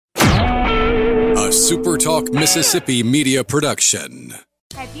a SuperTalk Mississippi media production.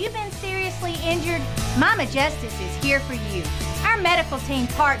 Have you been seriously injured? Mama Justice is here for you. Our medical team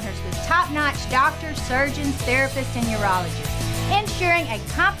partners with top-notch doctors, surgeons, therapists, and urologists, ensuring a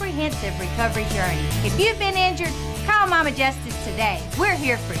comprehensive recovery journey. If you've been injured, call Mama Justice today. We're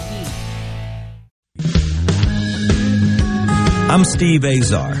here for you. I'm Steve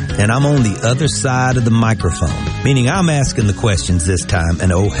Azar, and I'm on the other side of the microphone, meaning I'm asking the questions this time,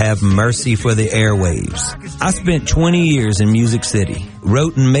 and oh, have mercy for the airwaves. I spent 20 years in Music City,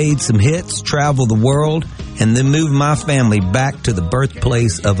 wrote and made some hits, traveled the world, and then moved my family back to the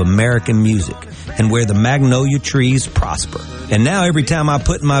birthplace of American music and where the magnolia trees prosper. And now every time I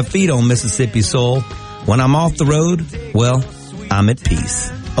put my feet on Mississippi soil, when I'm off the road, well, I'm at peace.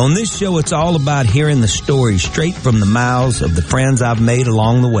 On this show, it's all about hearing the stories straight from the mouths of the friends I've made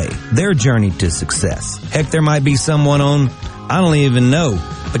along the way, their journey to success. Heck, there might be someone on I don't even know,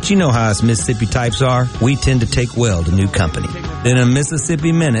 but you know how us Mississippi types are. We tend to take well to new company. In a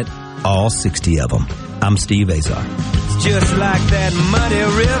Mississippi Minute, all 60 of them. I'm Steve Azar. It's just like that muddy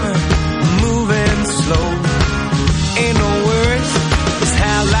river, moving slow. Ain't no worries, it's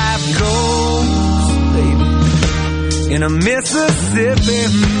how life goes, baby. In a Mississippi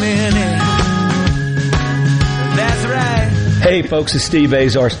Minute. That's right. Hey folks, it's Steve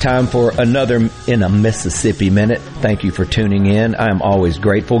Azar. It's time for another In a Mississippi Minute. Thank you for tuning in. I am always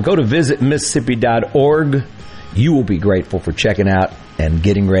grateful. Go to visitmississippi.org. You will be grateful for checking out and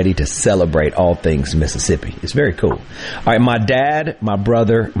getting ready to celebrate all things Mississippi. It's very cool. All right, my dad, my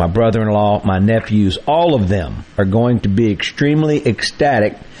brother, my brother-in-law, my nephews, all of them are going to be extremely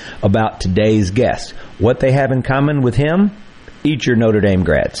ecstatic about today's guest. What they have in common with him? Each are Notre Dame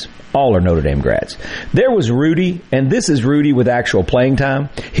grads. All are Notre Dame grads. There was Rudy, and this is Rudy with actual playing time.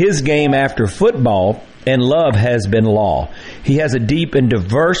 His game after football and love has been law. He has a deep and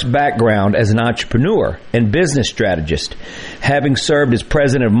diverse background as an entrepreneur and business strategist, having served as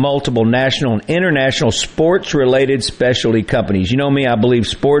president of multiple national and international sports-related specialty companies. You know me, I believe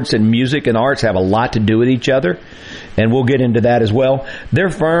sports and music and arts have a lot to do with each other, and we'll get into that as well.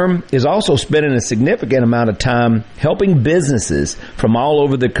 Their firm is also spending a significant amount of time helping businesses from all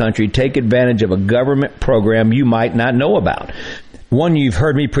over the country take advantage of a government program you might not know about. One you've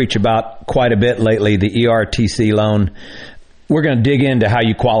heard me preach about quite a bit lately, the ERTC loan. We're going to dig into how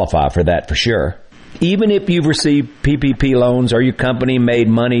you qualify for that for sure. Even if you've received PPP loans or your company made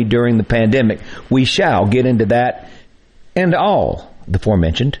money during the pandemic, we shall get into that and all the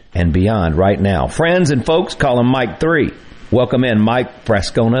aforementioned and beyond right now. Friends and folks, call him Mike 3. Welcome in Mike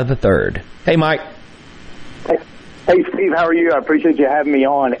Frascona III. Hey, Mike. Hey, Steve, how are you? I appreciate you having me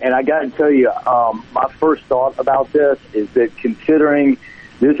on. And I got to tell you, my first thought about this is that considering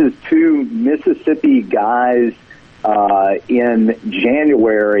this is two Mississippi guys in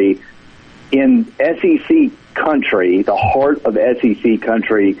January in SEC country, the heart of SEC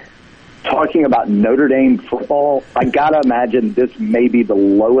country, talking about Notre Dame football, I got to imagine this may be the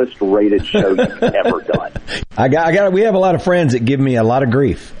lowest rated show you've ever done. We have a lot of friends that give me a lot of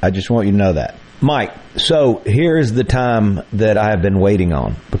grief. I just want you to know that. Mike, so here's the time that I have been waiting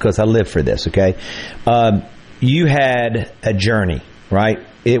on because I live for this, okay? You had a journey, right?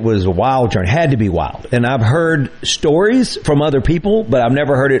 It was a wild journey. Had to be wild. And I've heard stories from other people, but I've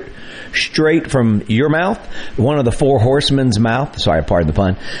never heard it straight from your mouth, one of the four horsemen's mouth. Sorry, pardon the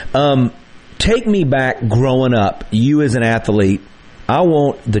pun. Take me back growing up, you as an athlete. I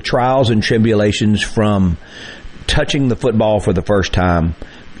want the trials and tribulations from touching the football for the first time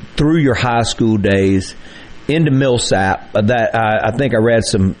through your high school days into Millsap. That I think I read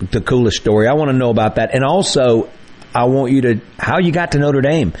the coolest story. I want to know about that. And also, I want you to, how you got to Notre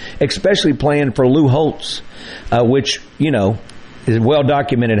Dame, especially playing for Lou Holtz, which, you know, is well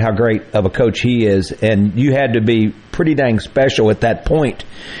documented how great of a coach he is. And you had to be pretty dang special at that point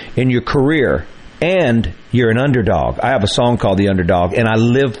in your career. And you're an underdog. I have a song called The Underdog, and I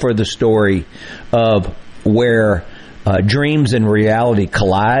live for the story of where dreams and reality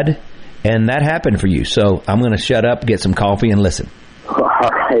collide, and that happened for you. So I'm going to shut up, get some coffee, and listen. All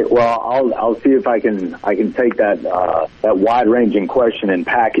right. Well, I'll see if I can take that wide-ranging question and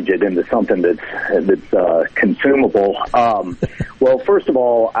package it into something that's consumable. Well, first of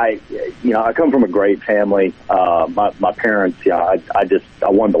all, I come from a great family. My parents, I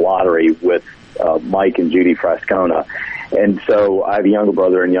won the lottery with Mike and Judy Frascona, and so I have a younger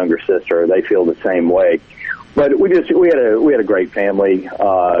brother and younger sister. They feel the same way. But we had a great family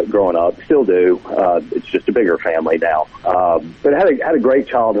growing up, still do. It's just a bigger family now. But had a great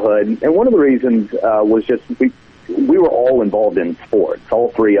childhood, and one of the reasons was just we were all involved in sports, all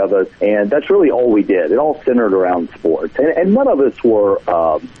three of us, and that's really all we did. It all centered around sports. And none of us were,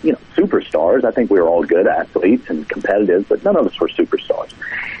 superstars. I think we were all good athletes and competitive, but none of us were superstars.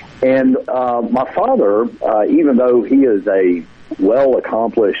 And my father, even though he is a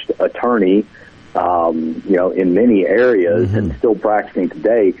well-accomplished attorney, in many areas and still practicing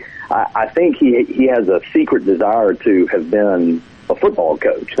today, I think he has a secret desire to have been a football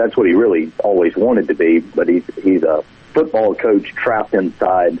coach. That's what he really always wanted to be, but he's a football coach trapped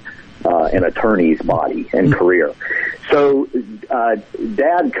inside an attorney's body and career. So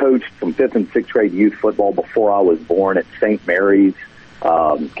Dad coached from 5th and 6th grade youth football before I was born at St. Mary's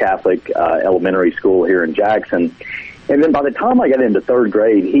Catholic elementary school here in Jackson. And then by the time I got into 3rd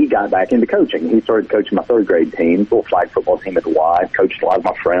grade, he got back into coaching. He started coaching my 3rd grade team, little flag football team at the Y, coached a lot of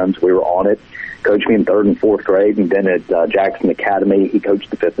my friends. We were on it. Coached me in 3rd and 4th grade, and then at Jackson Academy, he coached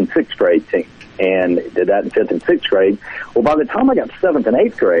the 5th and 6th grade team, and did that in 5th and 6th grade. Well, by the time I got 7th and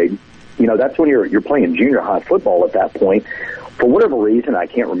 8th grade, that's when you're playing junior high football at that point. For whatever reason, I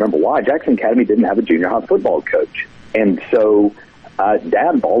can't remember why, Jackson Academy didn't have a junior high football coach. And so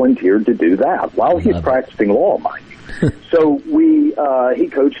Dad volunteered to do that while he was practicing law, mind you. So he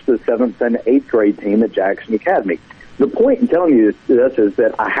coached the 7th and 8th grade team at Jackson Academy. The point in telling you this is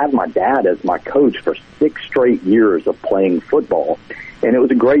that I had my dad as my coach for 6 straight years of playing football. And it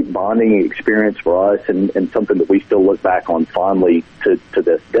was a great bonding experience for us and something that we still look back on fondly to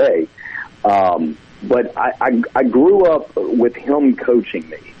this day. But I grew up with him coaching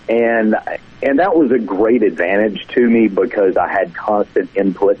me. And that was a great advantage to me because I had constant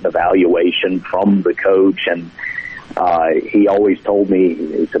input and evaluation from the coach. And he always told me,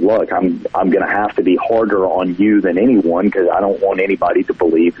 he said, look, I'm going to have to be harder on you than anyone because I don't want anybody to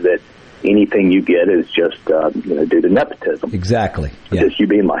believe that anything you get is just due to nepotism. Exactly. Yeah. Just you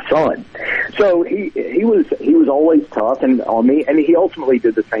being my son. So he was always tough and on me, and he ultimately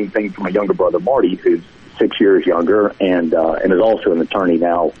did the same thing for my younger brother Marty, who's 6 years younger and is also an attorney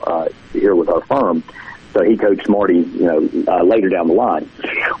now here with our firm. So he coached Marty, later down the line.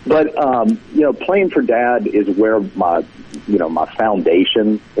 But, playing for Dad is where my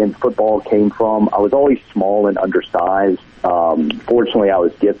foundation in football came from. I was always small and undersized. Fortunately, I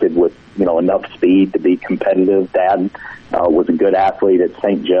was gifted with, enough speed to be competitive. Dad was a good athlete at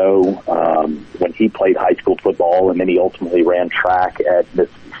St. Joe when he played high school football, and then he ultimately ran track at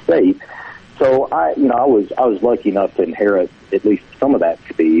Mississippi State. So I was lucky enough to inherit at least some of that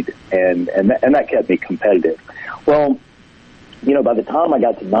speed, and that kept me competitive. Well, by the time I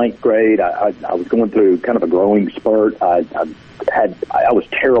got to 9th grade, I was going through kind of a growing spurt. I was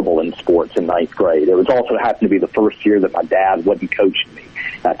terrible in sports in 9th grade. It was also happened to be the first year that my dad wasn't coaching me.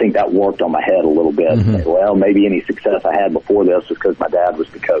 I think that worked on my head a little bit. Mm-hmm. Well, maybe any success I had before this was because my dad was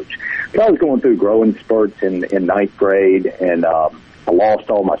the coach. But I was going through growing spurts in 9th grade, and I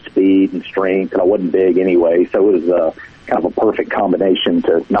lost all my speed and strength, and I wasn't big anyway, so it was kind of a perfect combination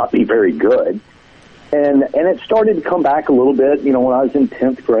to not be very good. And it started to come back a little bit, when I was in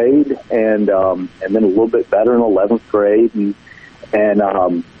 10th grade, and then a little bit better in 11th grade, and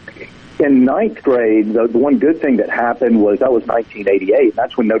in 9th grade, the one good thing that happened was that was 1988, and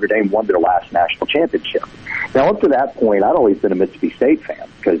that's when Notre Dame won their last national championship. Now, up to that point, I'd always been a Mississippi State fan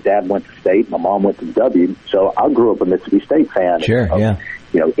because Dad went to State, my mom went to W, so I grew up a Mississippi State fan. Sure, yeah.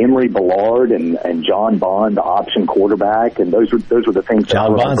 Emery Ballard and John Bond, the option quarterback, and those were the things.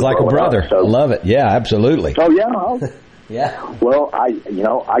 John Bond's like a brother. So, I love it. Yeah, absolutely. Oh yeah. Yeah. Well,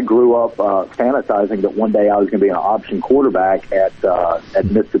 I grew up fantasizing that one day I was going to be an option quarterback at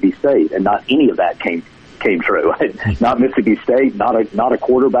Mississippi State, and not any of that came true. Not Mississippi State, not a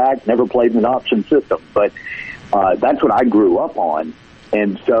quarterback, never played in an option system. But that's what I grew up on,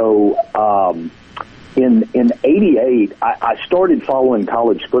 and so in '88, I started following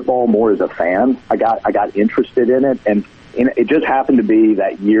college football more as a fan. I got interested in it, and it just happened to be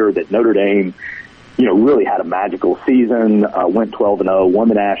that year that Notre Dame, really had a magical season, went 12-0, won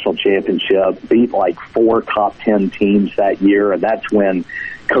the national championship, beat like 4 top 10 teams that year, and that's when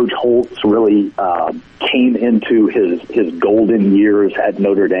Coach Holtz really came into his golden years at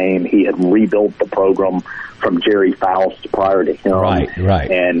Notre Dame. He had rebuilt the program from Jerry Faust prior to him, right,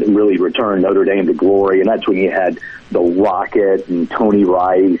 and really returned Notre Dame to glory. And that's when you had the Rocket and Tony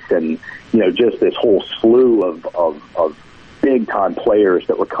Rice, and just this whole slew of big-time players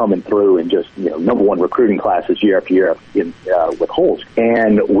that were coming through and just, number one recruiting classes year after year with Holtz.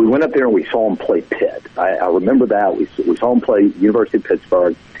 And we went up there and we saw him play Pitt. I remember that. We saw him play University of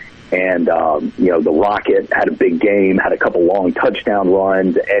Pittsburgh, and, the Rocket had a big game, had a couple long touchdown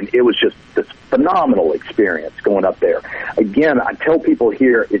runs, and it was just this phenomenal experience going up there. Again, I tell people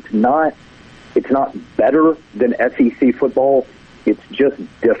here, it's not It's not better than SEC football. It's just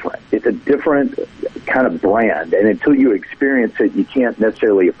different. It's a different kind of brand, and until you experience it, you can't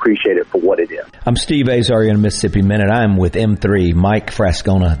necessarily appreciate it for what it is. I'm Steve Azar in a Mississippi Minute. I'm with M3, Mike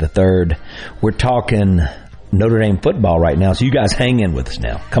Frascona III. We're talking Notre Dame football right now, so you guys hang in with us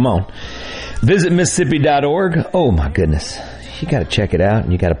now. Come on. Visit Mississippi.org. Oh, my goodness. You got to check it out,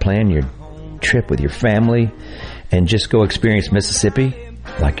 and you got to plan your trip with your family and just go experience Mississippi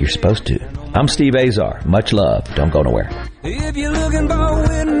like you're supposed to. I'm Steve Azar. Much love. Don't go nowhere. If you're looking for a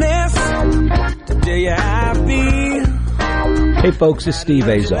witness to tell you how I feel. Hey folks, it's Steve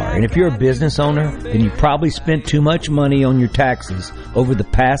Azar, and if you're a business owner, then you probably spent too much money on your taxes over the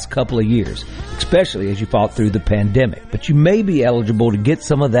past couple of years, especially as you fought through the pandemic. But you may be eligible to get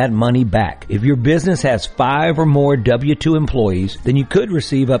some of that money back. If your business has 5 or more W-2 employees, then you could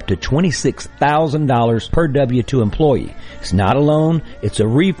receive up to $26,000 per W-2 employee. It's not a loan, it's a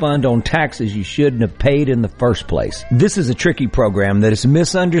refund on taxes you shouldn't have paid in the first place. This is a tricky program that is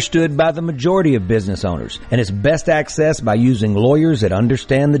misunderstood by the majority of business owners, and it's best accessed by using lawyers that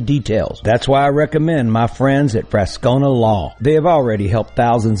understand the details. That's why I recommend my friends at Frascona Law. They have already helped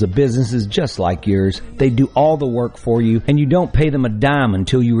thousands of businesses just like yours. They do all the work for you, and you don't pay them a dime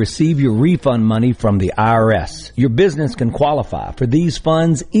until you receive your refund money from the IRS. Your business can qualify for these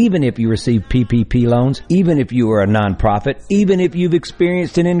funds even if you receive PPP loans, even if you are a nonprofit, even if you've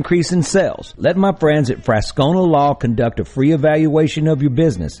experienced an increase in sales. Let my friends at Frascona Law conduct a free evaluation of your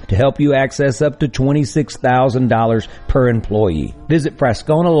business to help you access up to $26,000 per employee. Visit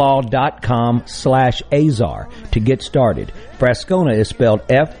FrasconaLaw.com/Azar to get started. Frascona is spelled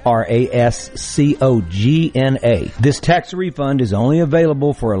Frascogna. This tax refund is only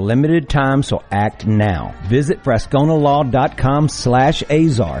available for a limited time, so act now. Visit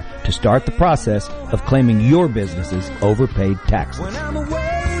FrasconaLaw.com/Azar to start the process of claiming your business's overpaid taxes. When I'm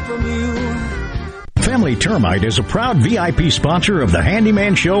away from you. Family Termite is a proud VIP sponsor of the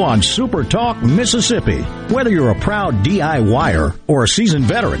Handyman Show on Super Talk Mississippi. Whether you're a proud DIYer or a seasoned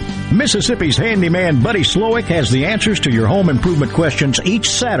veteran, Mississippi's handyman Buddy Slowick has the answers to your home improvement questions each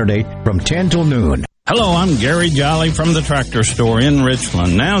Saturday from 10 till noon. Hello, I'm Gary Jolly from the Tractor Store in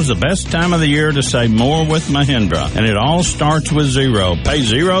Richland. Now's the best time of the year to save more with Mahindra, and it all starts with zero. Pay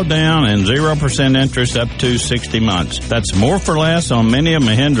zero down and 0% interest up to 60 months. That's more for less on many of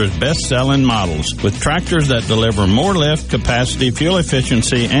Mahindra's best-selling models, with tractors that deliver more lift, capacity, fuel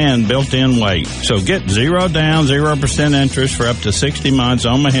efficiency, and built-in weight. So get zero down, 0% interest for up to 60 months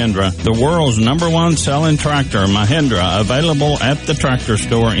on Mahindra, the world's #1 selling tractor, Mahindra, available at the Tractor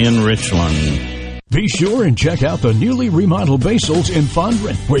Store in Richland. Be sure and check out the newly remodeled Basil's in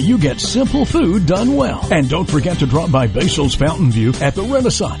Fondren, where you get simple food done well. And don't forget to drop by Basil's Fountain View at the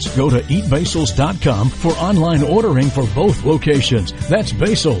Renaissance. Go to eatbasils.com for online ordering for both locations. That's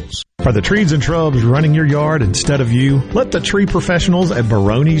Basil's. Are the trees and shrubs running your yard instead of you? Let the tree professionals at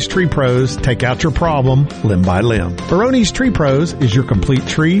Barone's Tree Pros take out your problem limb by limb. Barone's Tree Pros is your complete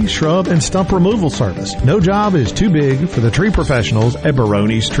tree, shrub, and stump removal service. No job is too big for the tree professionals at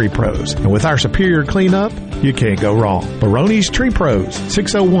Barone's Tree Pros. And with our superior cleanup, you can't go wrong. Barone's Tree Pros,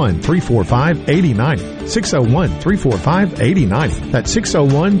 601-345-8090. 601-345-8090. That's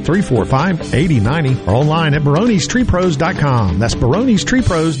 601-345-8090. Or online at baronestreepros.com. That's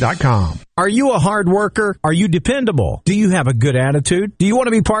baronestreepros.com. Are you a hard worker? Are you dependable? Do you have a good attitude? Do you want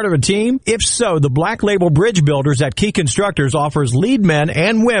to be part of a team? If so, the Black Label Bridge Builders at Key Constructors offers lead men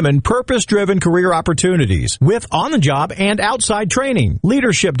and women purpose-driven career opportunities with on-the-job and outside training,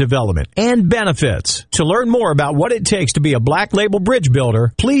 leadership development, and benefits. To learn more about what it takes to be a Black Label Bridge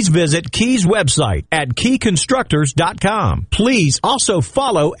Builder, please visit Key's website at keyconstructors.com. Please also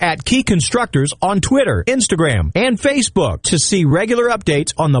follow at Key Constructors on Twitter, Instagram, and Facebook to see regular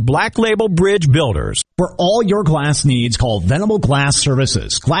updates on the Black Label Bridge Builders. For all your glass needs, call Venable Glass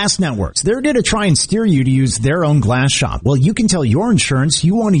Services. Glass Networks. They're going to try and steer you to use their own glass shop. Well, you can tell your insurance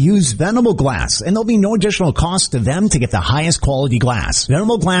you want to use Venable Glass, and there'll be no additional cost to them to get the highest quality glass.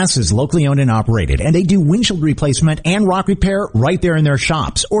 Venable Glass is locally owned and operated, and they do windshield replacement and rock repair right there in their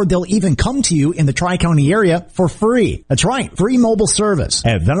shops. Or they'll even come to you in the Tri-County area for free. That's right, free mobile service.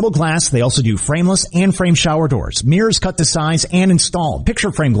 At Venable Glass, they also do frameless and frame shower doors, mirrors cut to size and installed,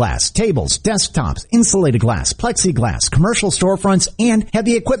 picture frame glass, tables, desktops, insulated glass, plexiglass, commercial storefronts, and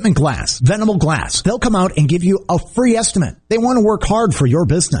heavy equipment glass. Venable Glass. They'll come out and give you a free estimate. They want to work hard for your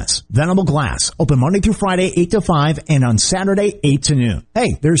business. Venable Glass. Open Monday through Friday, 8 to 5, and on Saturday, 8 to noon.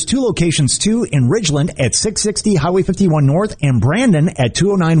 Hey, there's 2 locations too in Ridgeland at 660 Highway 51 North and Brandon at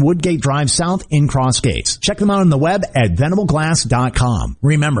 209 Woodgate Drive South in Cross Gates. Check them out on the web at venableglass.com.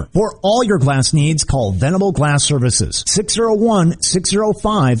 Remember, for all your glass needs, call Venable Glass Services,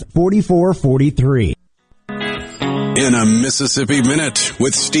 601-605-4443. In a Mississippi Minute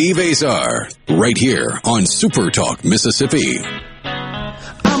with Steve Azar, right here on Super Talk Mississippi.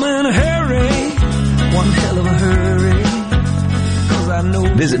 I'm in a hurry, one hell of a hurry. 'Cause I know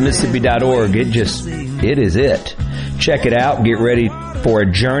Visit Mississippi.org. It is it. Check it out. Get ready for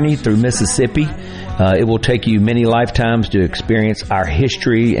a journey through Mississippi. It will take you many lifetimes to experience our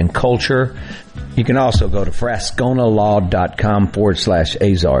history and culture. You can also go to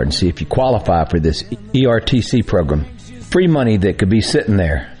frasconalaw.com/Azar and see if you qualify for this ERTC program. Free money that could be sitting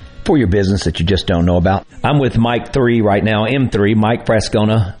there for your business that you just don't know about. I'm with Mike 3 right now, M3, Mike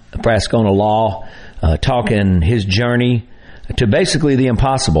Frascona Law, talking his journey to basically the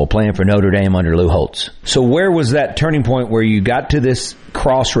impossible, playing for Notre Dame under Lou Holtz. So where was that turning point where you got to this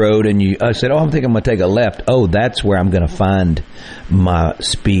crossroad and you said, I think I'm going to take a left. Oh, that's where I'm going to find my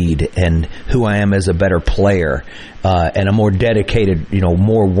speed and who I am as a better player and a more dedicated,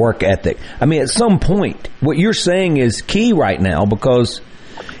 more work ethic. I mean, at some point, what you're saying is key right now because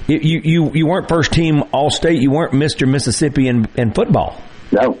you weren't first team All-State. You weren't Mr. Mississippi in football.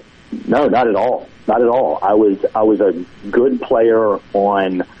 No, not at all. Not at all. I was a good player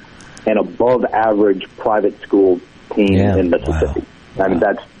on an above average private school team in Mississippi. Wow. I mean,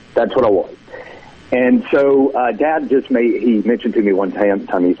 that's what I was. And so, Dad he mentioned to me one time,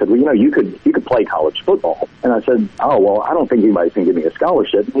 he said, well, you could play college football. And I said, oh, well, I don't think anybody's going to give me a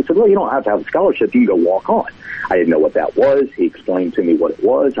scholarship. And he said, well, you don't have to have a scholarship. You can go walk on. I didn't know what that was. He explained to me what it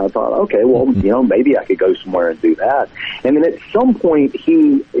was. I thought, okay, well, maybe I could go somewhere and do that. And then at some point,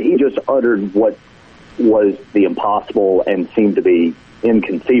 he just uttered what was the impossible and seemed to be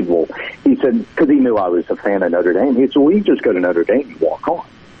inconceivable. He said, because he knew I was a fan of Notre Dame, he said, well, you just go to Notre Dame and walk on.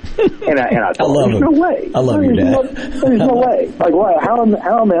 And I thought, there's no way. I love your dad. There's no way. Like, what? How in the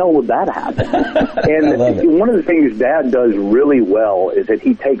hell would that happen? And one of the things Dad does really well is that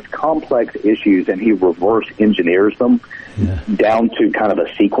he takes complex issues and he reverse engineers them down to kind of a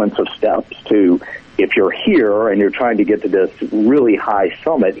sequence of steps to, if you're here and you're trying to get to this really high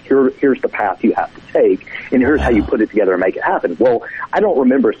summit, here's the path you have to take, and here's how you put it together and make it happen. Well, I don't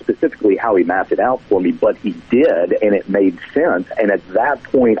remember specifically how he mapped it out for me, but he did, and it made sense. And at that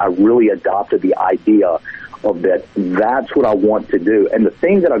point, I really adopted the idea of that's what I want to do. And the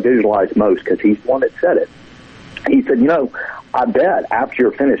thing that I visualized most, because he's the one that said it, he said, I bet after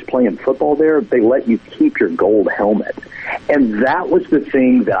you're finished playing football there, they let you keep your gold helmet. And that was the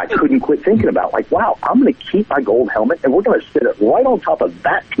thing that I couldn't quit thinking about. Like, wow, I'm going to keep my gold helmet, and we're going to sit it right on top of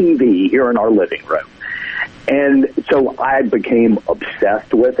that TV here in our living room. And so I became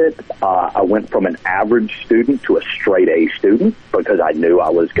obsessed with it. I went from an average student to a straight A student because I knew I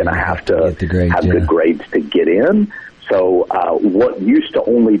was going to have to have good grades to get in. So what used to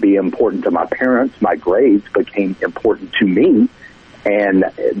only be important to my parents, my grades, became important to me, and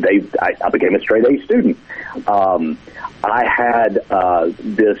I became a straight A student. I had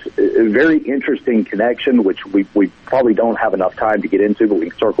this very interesting connection, which we probably don't have enough time to get into, but we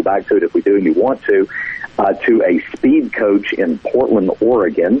can circle back to it if we do and you want to a speed coach in Portland,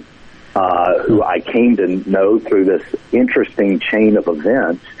 Oregon, who I came to know through this interesting chain of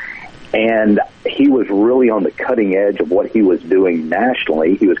events. And he was really on the cutting edge of what he was doing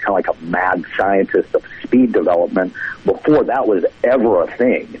nationally. He was kind of like a mad scientist of speed development before that was ever a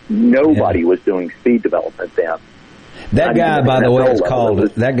thing. Nobody was doing speed development then. That guy, by the way, is called,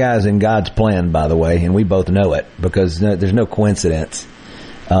 that guy's in God's plan, by the way, and we both know it because there's no coincidence.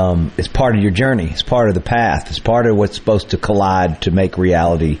 It's part of your journey. It's part of the path. It's part of what's supposed to collide to make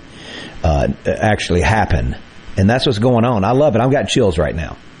reality actually happen. And that's what's going on. I love it. I've got chills right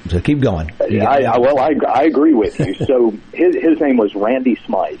now. So keep going. I agree with you. So his name was Randy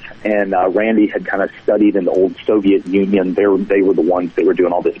Smythe, and Randy had kind of studied in the old Soviet Union. They were the ones that were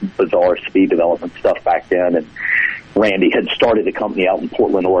doing all this bizarre speed development stuff back then, and Randy had started a company out in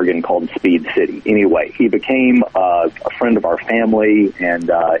Portland, Oregon called Speed City. Anyway, he became a friend of our family, and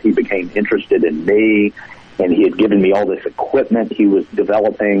he became interested in me, and he had given me all this equipment he was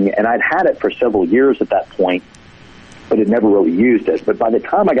developing, and I'd had it for several years at that point, but had never really used it. But by the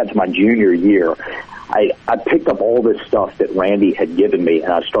time I got to my junior year, I picked up all this stuff that Randy had given me,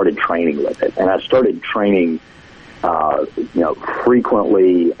 and I started training with it. And I started training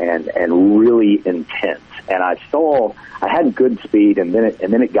frequently and really intense. And I had good speed, and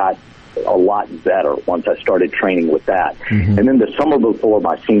then it got a lot better once I started training with that. Mm-hmm. And then the summer before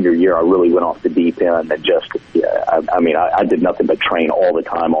my senior year, I really went off the deep end and just, I did nothing but train all the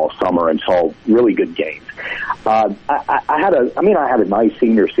time, all summer, and saw really good gains. I had a nice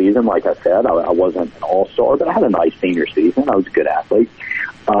senior season. Like I said, I wasn't an all-star, but I had a nice senior season. I was a good athlete.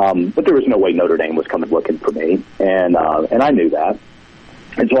 But there was no way Notre Dame was coming looking for me. And I knew that.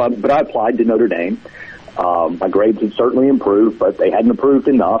 And so I applied to Notre Dame. My grades had certainly improved, but they hadn't improved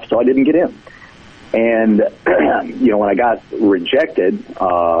enough, so I didn't get in. And, when I got rejected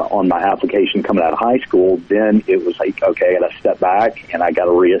on my application coming out of high school, then it was like, okay, I got to step back and I got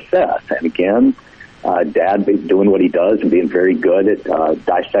to reassess. And again, Dad doing what he does and being very good at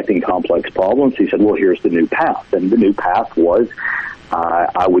dissecting complex problems, he said, well, here's the new path. And the new path was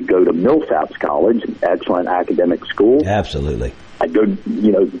I would go to Millsaps College, an excellent academic school. Absolutely. I'd go,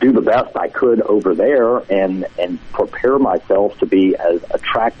 do the best I could over there and prepare myself to be as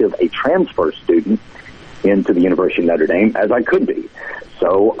attractive a transfer student into the University of Notre Dame as I could be.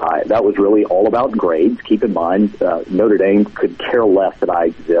 So that was really all about grades. Keep in mind, Notre Dame could care less that I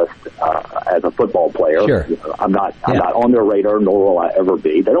exist as a football player. Sure. I'm not on their radar, nor will I ever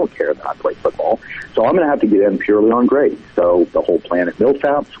be. They don't care that I play football. So I'm going to have to get in purely on grades. So the whole plan at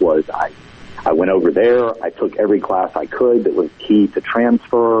Millsaps was I went over there. I took every class I could that was key to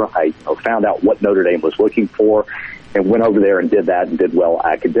transfer. I found out what Notre Dame was looking for and went over there and did that and did well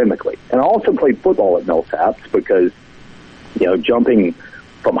academically. And I also played football at Millsaps because, jumping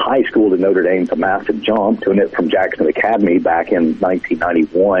from high school to Notre Dame's a massive jump. Doing it from Jackson Academy back in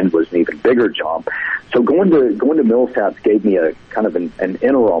 1991 was an even bigger jump. So going to Millsaps gave me a kind of an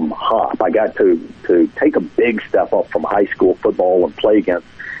interim hop. I got to take a big step up from high school football and play against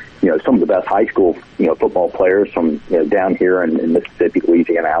some of the best high school, football players from, down here in Mississippi,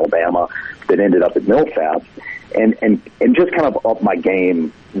 Louisiana, Alabama that ended up at Millsaps and just kind of up my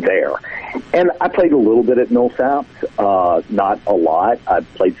game there. And I played a little bit at Millsaps, not a lot. I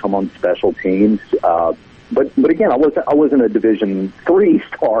played some on special teams. But again, I wasn't a Division III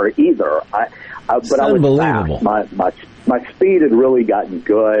star either. But I was fast. My speed had really gotten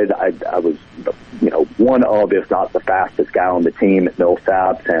good. I was, one of, if not the fastest guy on the team at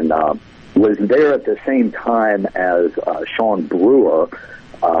Millsaps, and was there at the same time as Sean Brewer,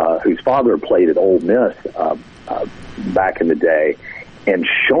 whose father played at Ole Miss back in the day. And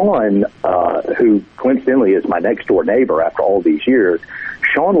Sean, who coincidentally is my next door neighbor after all these years,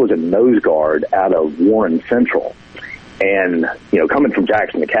 Sean was a nose guard out of Warren Central. And, coming from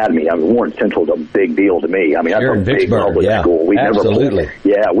Jackson Academy, Warren Central is a big deal to me. That's a big public school. We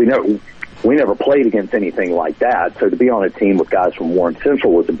never played against anything like that. So to be on a team with guys from Warren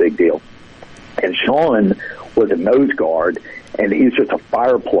Central was a big deal. And Sean was a nose guard, and he's just a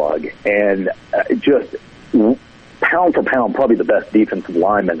fire plug. And just pound for pound, probably the best defensive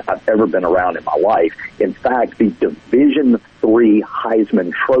lineman I've ever been around in my life. In fact, the Division III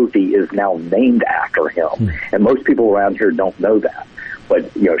Heisman Trophy is now named after him, and most people around here don't know that.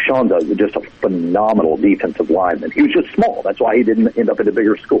 But, Sean's just a phenomenal defensive lineman. He was just small. That's why he didn't end up at a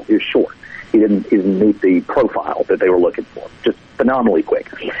bigger school. He was short. He didn't meet the profile that they were looking for. Just phenomenally quick.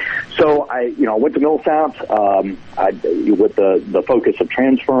 So I went to Millsaps with the focus of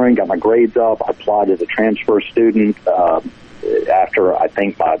transferring, got my grades up. I applied as a transfer student after I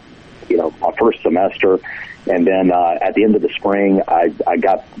think my first semester, and then at the end of the spring, I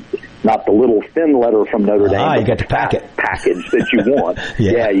got not the little thin letter from Notre Dame. You get the package that you want.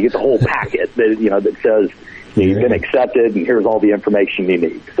 Yeah, you get the whole packet that that says you've been accepted and here's all the information you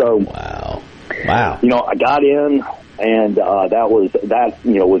need. So wow. I got in, and that was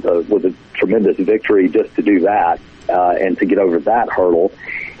a tremendous victory just to do that and to get over that hurdle.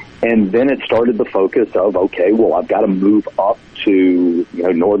 And then it started the focus of, okay, well, I've got to move up to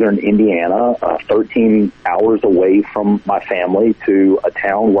northern Indiana, 13 hours away from my family, to a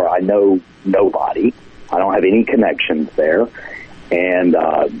town where I know nobody. I don't have any connections there. And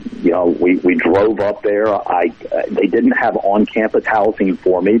we drove up there. They didn't have on-campus housing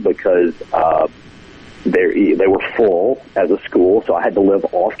for me because they were full as a school, so I had to live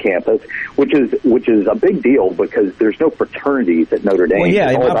off campus, which is a big deal because there's no fraternities at Notre Dame. Well,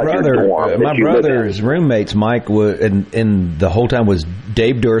 yeah, my brother's roommates, Mike, and the whole time was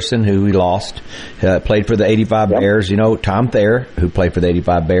Dave Durson, who we lost, played for the 85 Bears. Tom Thayer, who played for the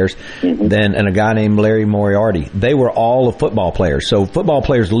 85 Bears, and a guy named Larry Moriarty. They were all football players. So football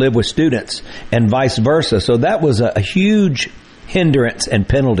players live with students and vice versa. So that was a huge hindrance and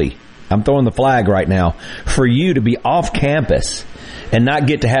penalty. I'm throwing the flag right now for you to be off campus and not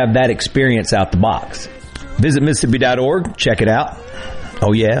get to have that experience out the box. Visit Mississippi.org. Check it out.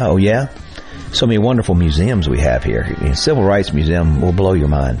 Oh, yeah. So many wonderful museums we have here. The Civil Rights Museum will blow your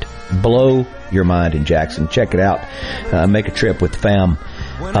mind. Blow your mind in Jackson. Check it out. Make a trip with the fam.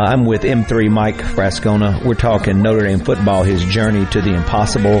 I'm with M3 Mike Frascona. We're talking Notre Dame football, his journey to the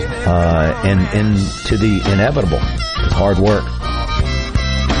impossible and to the inevitable. It's hard work.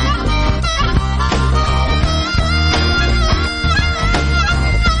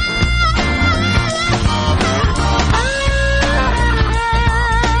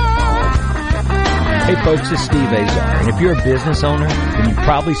 Hey folks, it's Steve Azar, and if you're a business owner, then you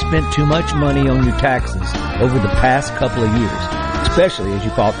probably spent too much money on your taxes over the past couple of years, especially as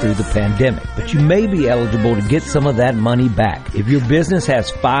you fought through the pandemic. But you may be eligible to get some of that money back. If your business has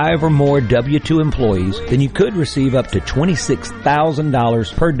 5 or more W-2 employees, then you could receive up to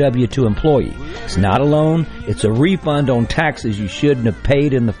 $26,000 per W-2 employee. It's not a loan, it's a refund on taxes you shouldn't have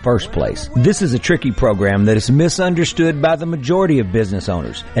paid in the first place. This is a tricky program that is misunderstood by the majority of business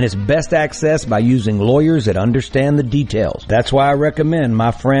owners, and it's best accessed by using lawyers that understand the details. That's why I recommend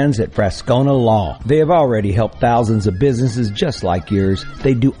my friends at Frascona Law. They have already helped thousands of businesses just like yours.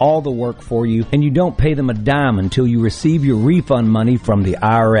 They do all the work for you, and you don't pay them a dime until you receive your refund money from the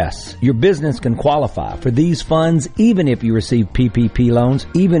IRS. Your business can qualify for these funds even if you receive PPP loans,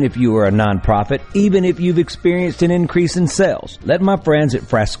 even if you are a nonprofit, even if you've experienced an increase in sales. Let my friends at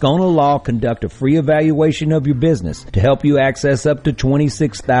Frascona Law conduct a free evaluation of your business to help you access up to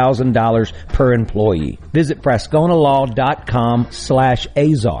 $26,000 per employee. Visit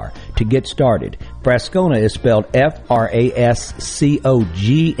FrasconaLaw.com/Azar to get started. Frascona is spelled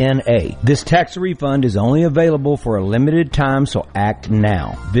Frascogna. This tax refund is only available for a limited time, so act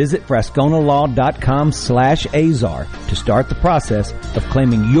now. Visit FrasconaLaw.com/Azar to start the process of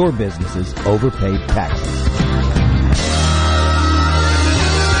claiming your business's overpaid taxes.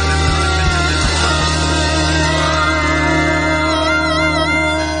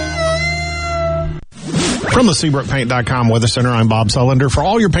 From the SeabrookPaint.com Weather Center, I'm Bob Sullender. For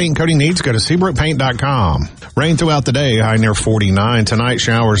all your paint and coating needs, go to SeabrookPaint.com. Rain throughout the day, high near 49. Tonight,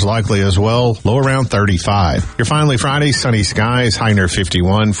 showers likely as well, low around 35. Your finally Friday, sunny skies, high near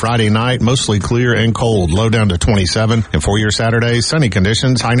 51. Friday night, mostly clear and cold, low down to 27. And for your Saturday, sunny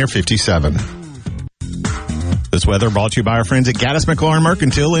conditions, high near 57. This weather brought to you by our friends at Gaddis McLaurin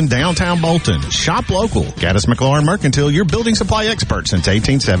Mercantile in downtown Bolton. Shop local. Gaddis McLaurin Mercantile, your building supply expert since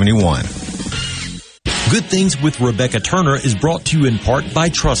 1871. Good Things with Rebecca Turner is brought to you in part by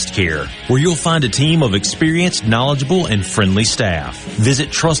Trust Care, where you'll find a team of experienced, knowledgeable, and friendly staff.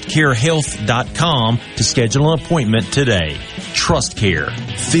 Visit TrustCareHealth.com to schedule an appointment today. Trust Care.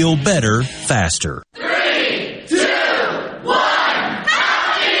 Feel better, faster. 3, 2, 1,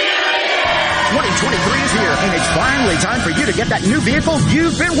 Happy New Year! 2023 is here, and it's finally time for you to get that new vehicle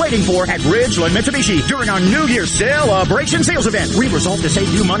you've been waiting for at Ridgeland Mitsubishi during our New Year's Celebration Sales Event. We resolved to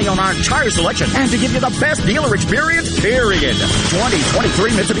save you money on our entire selection and to give you the best dealer experience, period.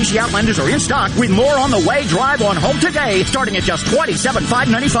 2023 Mitsubishi Outlanders are in stock with more on the way. Drive on home today, starting at just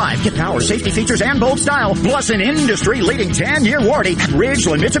 $27,595. Get power, safety features, and bold style, plus an industry-leading 10-year warranty at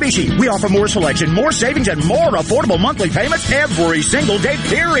Ridgeland Mitsubishi. We offer more selection, more savings, and more affordable monthly payments every single day,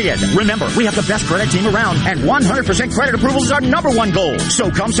 period. Remember, we have the best credit team around, and 100% credit approval is our #1 goal.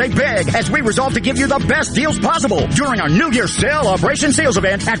 So come save big as we resolve to give you the best deals possible during our New Year's Celebration Sales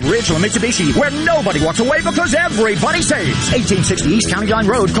Event at Ridgeland Mitsubishi, where nobody walks away because everybody saves. 1860 East County Line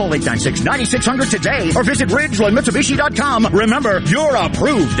Road. Call 896-9600 today or visit RidgelandMitsubishi.com. Remember, you're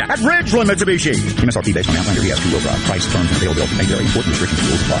approved at Ridgeland Mitsubishi. MSRP based on Outlander ES 2-wheel drive. Price, terms, and availability may vary. Important restrictions and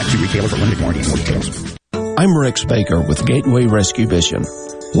rules apply. See retailer for limited warranty and more details. I'm Rex Baker with Gateway Rescue Mission.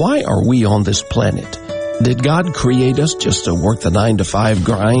 Why are we on this planet? Did God create us just to work the 9-to-5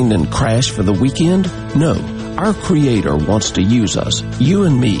 grind and crash for the weekend? No. Our Creator wants to use us, you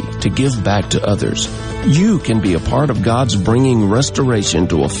and me, to give back to others. You can be a part of God's bringing restoration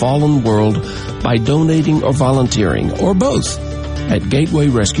to a fallen world by donating or volunteering, or both, at Gateway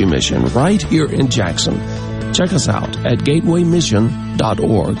Rescue Mission right here in Jackson. Check us out at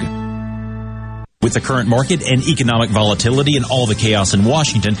gatewaymission.org. With the current market and economic volatility and all the chaos in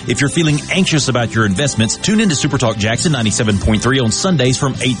Washington, if you're feeling anxious about your investments, tune in to Super Talk Jackson 97.3 on Sundays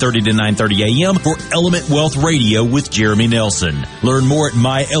from 8:30 to 9:30 a.m. for Element Wealth Radio with Jeremy Nelson. Learn more at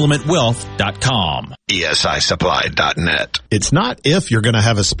myelementwealth.com. ESISupply.net. It's not if you're going to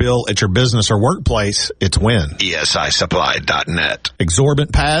have a spill at your business or workplace, it's when. ESISupply.net.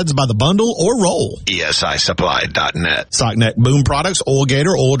 Exorbitant pads by the bundle or roll. ESISupply.net. Sockneck boom products, oil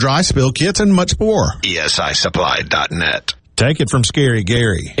gator, oil dry, spill kits, and much more. ESISupply.net. Take it from Scary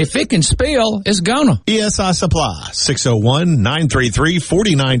Gary. If it can spill, it's gonna. ESI Supply,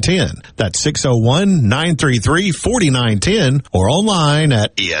 601-933-4910. That's 601-933-4910 or online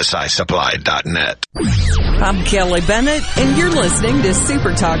at esisupply.net. I'm Kelly Bennett, and you're listening to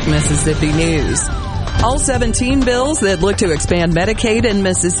Super Talk Mississippi News. All 17 bills that look to expand Medicaid in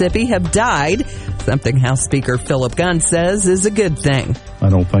Mississippi have died, something House Speaker Philip Gunn says is a good thing. I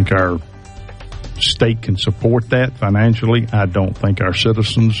don't think our state can support that financially. I don't think our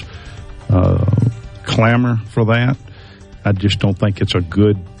citizens clamor for that. I just don't think it's a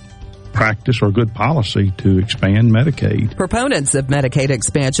good practice or good policy to expand Medicaid. Proponents of Medicaid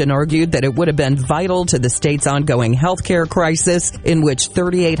expansion argued that it would have been vital to the state's ongoing health care crisis, in which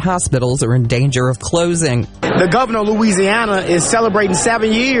 38 hospitals are in danger of closing. The governor of Louisiana is celebrating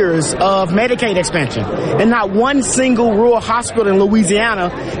 7 years of Medicaid expansion, and not one single rural hospital in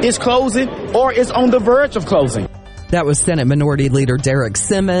Louisiana is closing or is on the verge of closing. That was Senate Minority Leader Derek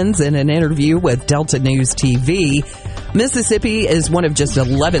Simmons in an interview with Delta News TV. Mississippi is one of just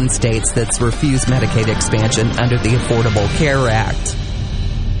 11 states that's refused Medicaid expansion under the Affordable Care Act.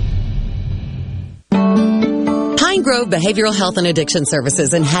 Pine Grove Behavioral Health and Addiction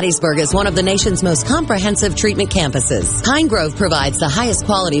Services in Hattiesburg is one of the nation's most comprehensive treatment campuses. Pine Grove provides the highest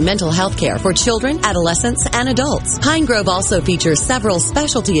quality mental health care for children, adolescents, and adults. Pine Grove also features several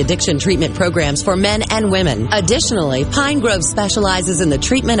specialty addiction treatment programs for men and women. Additionally, Pine Grove specializes in the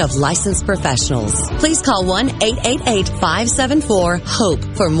treatment of licensed professionals. Please call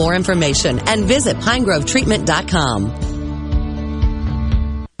 1-888-574-HOPE for more information and visit pinegrovetreatment.com.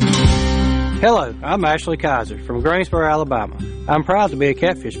 Hello, I'm Ashley Kaiser from Greensboro, Alabama. I'm proud to be a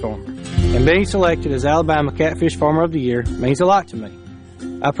catfish farmer, and being selected as Alabama Catfish Farmer of the Year means a lot to me.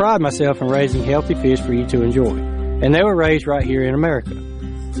 I pride myself in raising healthy fish for you to enjoy, and they were raised right here in America.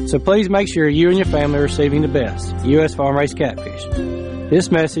 So please make sure you and your family are receiving the best U.S. farm-raised catfish.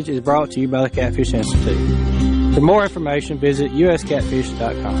 This message is brought to you by the Catfish Institute. For more information, visit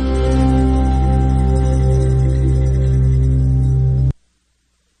uscatfish.com.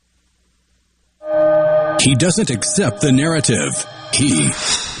 He doesn't accept the narrative. He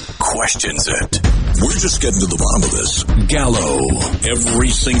questions it. We're just getting to the bottom of this. Gallo. Every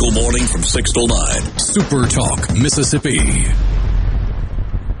single morning from 6 till 9. Super Talk, Mississippi.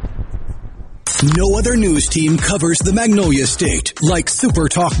 No other news team covers the Magnolia State like Super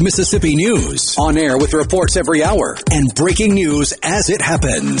Talk Mississippi News. On air with reports every hour and breaking news as it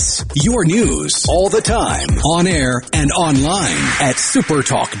happens. Your news all the time. On air and online at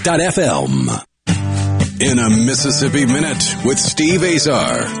supertalk.fm. In a Mississippi Minute with Steve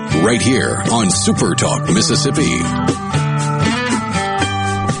Azar, right here on Super Talk Mississippi.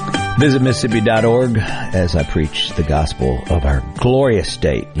 Visit Mississippi.org as I preach the gospel of our glorious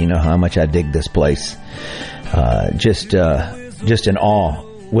state. You know how much I dig this place. Just in awe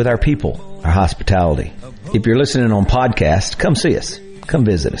with our people, our hospitality. If you're listening on podcast, come see us. Come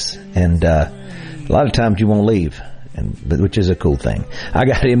visit us. And a lot of times you won't leave. Which is a cool thing. I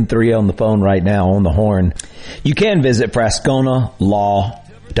got M3 on the phone right now on the horn. You can visit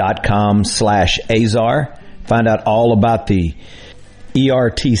frasconalaw.com/Azar. Find out all about the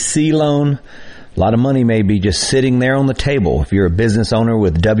ERTC loan. A lot of money may be just sitting there on the table. If you're a business owner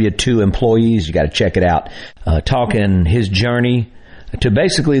with W-2 employees, you got to check it out. Talking his journey to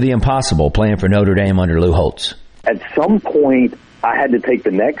basically the impossible, playing for Notre Dame under Lou Holtz. At some point, I had to take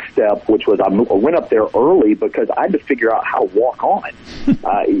the next step, which was I went up there early because I had to figure out how to walk on.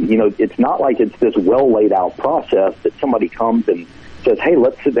 It's not like it's this well-laid-out process that somebody comes and says, hey,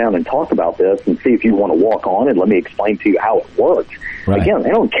 let's sit down and talk about this and see if you want to walk on and let me explain to you how it works. Right. Again, they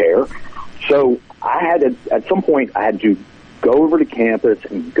don't care. So at some point, I had to go over to campus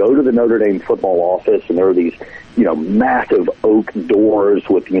and go to the Notre Dame football office, and there are these, massive oak doors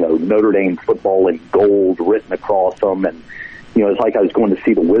with, Notre Dame football in gold written across them, and it's like I was going to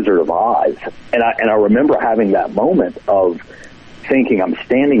see the Wizard of Oz. And I remember having that moment of thinking, I'm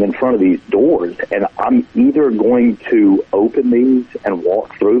standing in front of these doors, and I'm either going to open these and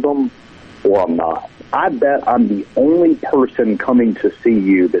walk through them, or I'm not. I bet I'm the only person coming to see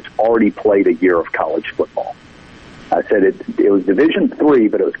you that's already played a year of college football. I said it was Division III,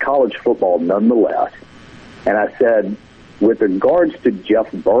 but it was college football nonetheless. And I said, with regards to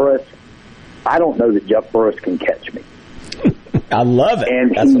Jeff Burris, I don't know that Jeff Burris can catch me. I love it.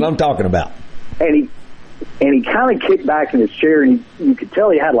 And that's what I'm talking about. And he kind of kicked back in his chair, and you could tell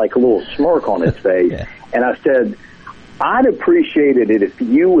he had like a little smirk on his face. Yeah. And I said, I'd appreciate it if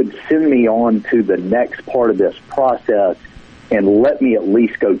you would send me on to the next part of this process and let me at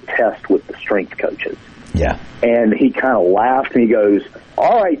least go test with the strength coaches. Yeah. And he kind of laughed, and he goes,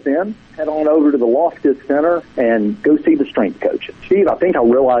 all right, then, head on over to the Loftus Center and go see the strength coaches. Steve, I think I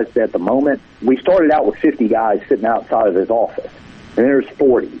realized at the moment, we started out with 50 guys sitting outside of his office, and there's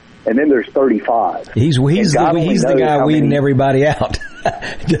 40, and then there's 35. He's the guy weeding everybody out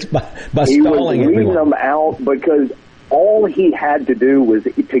just by stalling everyone. He was weeding them out because all he had to do was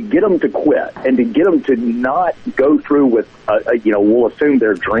to get them to quit and to get them to not go through with, we'll assume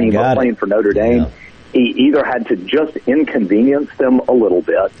their dream of playing for Notre Dame. Yeah. He either had to just inconvenience them a little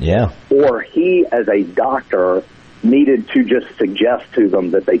bit, or he, as a doctor, needed to just suggest to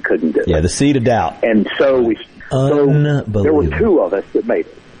them that they couldn't do it. Yeah, the seed of doubt. And so there were two of us that made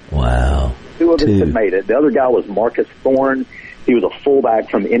it. Wow. Two of us that made it. The other guy was Marcus Thorne. He was a fullback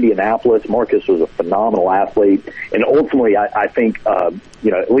from Indianapolis. Marcus was a phenomenal athlete, and ultimately, I think,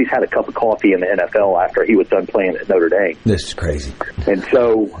 at least had a cup of coffee in the NFL after he was done playing at Notre Dame. This is crazy. And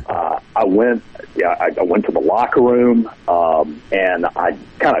so I went to the locker room, and I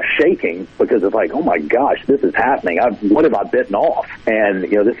kind of shaking because it's like, oh my gosh, this is happening. What have I bitten off? And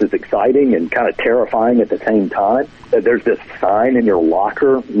this is exciting and kind of terrifying at the same time. There's this sign in your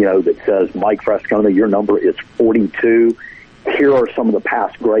locker, that says, Mike Frascona, your number is 42. Here are some of the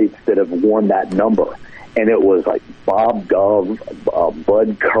past greats that have worn that number. And it was like Bob Dove,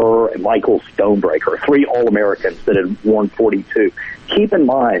 Bud Kerr, and Michael Stonebreaker, 3 All-Americans that had worn 42. Keep in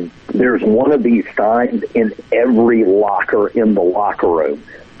mind, there's one of these signs in every locker in the locker room.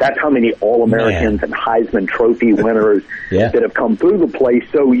 That's how many All-Americans and Heisman Trophy winners that have come through the place.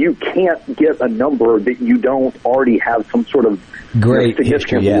 So you can't get a number that you don't already have some sort of great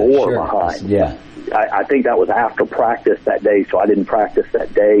significant lore behind. Yeah. I think that was after practice that day, so I didn't practice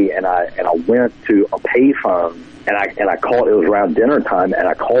that day, and I went to a payphone, and I called. It was around dinner time, and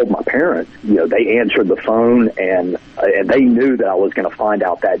I called my parents. They answered the phone, and they knew that I was going to find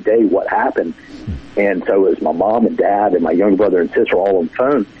out that day what happened. And so it was my mom and dad and my younger brother and sister all on the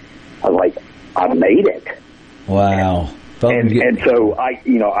phone. I was like, I made it. Wow. And so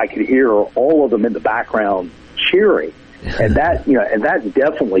I could hear all of them in the background cheering, and that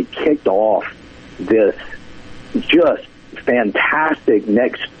definitely kicked off this just fantastic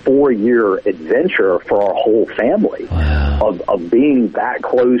next 4-year adventure for our whole family. Wow. of being that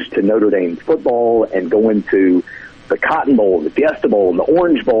close to Notre Dame football and going to the Cotton Bowl, the Fiesta Bowl, and the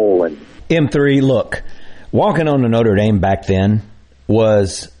Orange Bowl. And M3, look, walking on to Notre Dame back then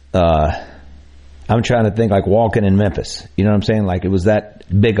was, I'm trying to think, like walking in Memphis. You know what I'm saying? Like, it was that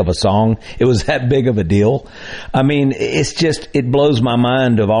big of a song. It was that big of a deal. I mean, it blows my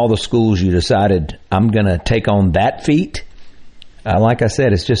mind of all the schools you decided, I'm going to take on that feat. Like I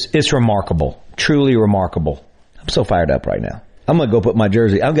said, it's remarkable. Truly remarkable. I'm so fired up right now. I'm going to go put my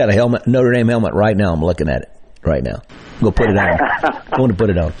jersey. I've got a Notre Dame helmet right now. I'm looking at it right now. Go put it on. I want to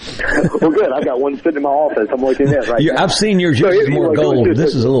put it on. Well, good. I've got one sitting in my office. I'm looking at it right now. I've seen yours. Yours is more gold.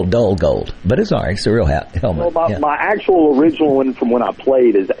 This is a little dull gold, but it's all right. It's a real helmet. Well, my actual original one from when I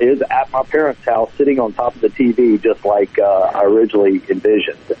played is at my parents' house, sitting on top of the TV, just like I originally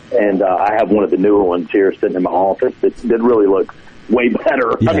envisioned. And I have one of the newer ones here sitting in my office that really looks way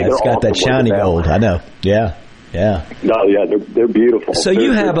better. Yeah, it's got that shiny gold. I know. Yeah. Yeah. No, yeah, they're beautiful. So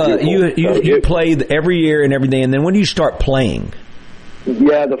you have you play every year and everything, and then when do you start playing?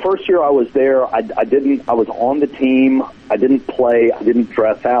 Yeah, the first year I was there, I was on the team. I didn't play. I didn't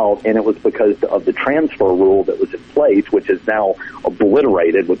dress out, and it was because of the transfer rule that was in place, which is now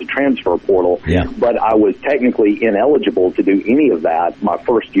obliterated with the transfer portal. Yeah. But I was technically ineligible to do any of that my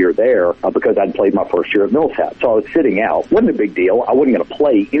first year there because I'd played my first year at Millsap. So I was sitting out. Wasn't a big deal. I wasn't going to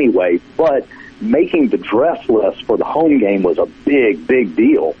play anyway, but making the dress list for the home game was a big, big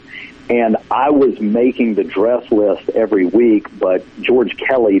deal. And I was making the dress list every week, but George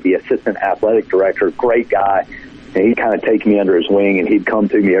Kelly, the assistant athletic director, great guy, and he'd kind of take me under his wing, and he'd come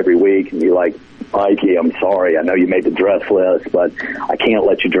to me every week and be like, Mikey, I'm sorry, I know you made the dress list, but I can't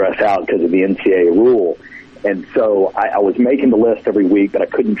let you dress out because of the NCAA rule. And so I was making the list every week, but I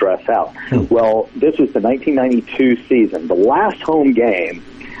couldn't dress out. Well, this was the 1992 season. The last home game,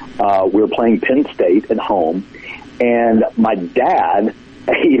 we were playing Penn State at home, and my dad,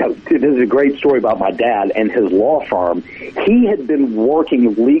 this is a great story about my dad and his law firm. He had been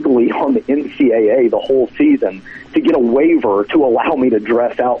working legally on the NCAA the whole season to get a waiver to allow me to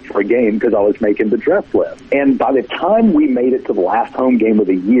dress out for a game because I was making the dress list. And by the time we made it to the last home game of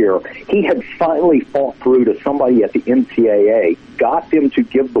the year, he had finally fought through to somebody at the NCAA, got them to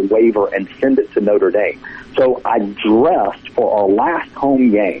give the waiver and send it to Notre Dame. So I dressed for our last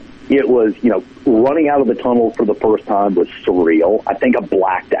home game it was, running out of the tunnel for the first time was surreal. I think I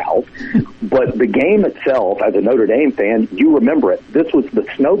blacked out. But the game itself, as a Notre Dame fan, you remember it. This was the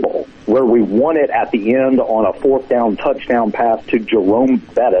Snow Bowl, where we won it at the end on a fourth down touchdown pass to Jerome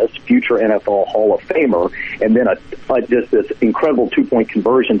Bettis, future NFL Hall of Famer, and then just this incredible two-point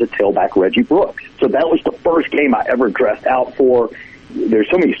conversion to tailback Reggie Brooks. So that was the first game I ever dressed out for. There's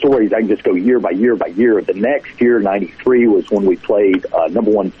so many stories. I can just go year by year by year. The next year, 93, was when we played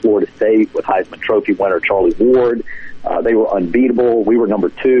number 1 Florida State with Heisman Trophy winner Charlie Ward. They were unbeatable. We were number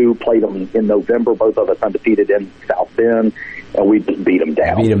 2, played them in November, both of us undefeated in South Bend, and we just beat them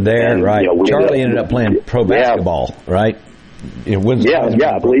down. Beat them there, and, right. Charlie ended up playing pro basketball, right?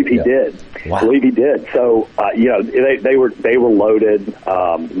 I believe he did. Wow. I believe he did. So, they were loaded.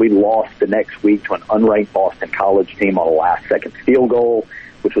 We lost the next week to an unranked Boston College team on a last-second field goal,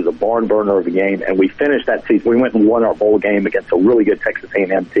 which was a barn burner of a game. And we finished that season. We went and won our bowl game against a really good Texas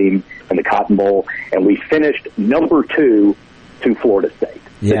A&M team in the Cotton Bowl, and we finished number 2 to Florida State,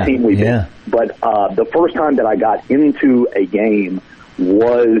 the team we beat. But the first time that I got into a game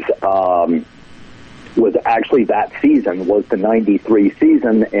was actually that season, was the 93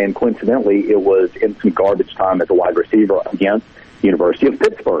 season, and coincidentally it was in some garbage time as a wide receiver against University of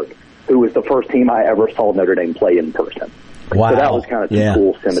Pittsburgh, who was the first team I ever saw Notre Dame play in person. Wow. So that was kind of some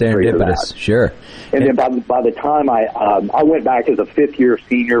cool symmetry to that. Sure. And then by the time I went back as a fifth-year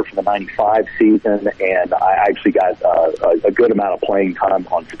senior for the 95 season, and I actually got a good amount of playing time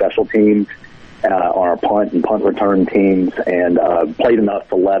on special teams, on our punt and punt return teams, and played enough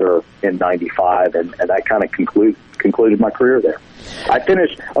to letter in 95, and that kind of concluded my career there. I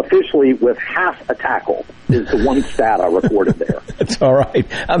finished officially with half a tackle, is the one stat I recorded there. That's all right.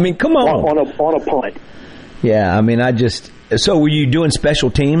 I mean, come on. On a punt. Yeah, I mean, so were you doing special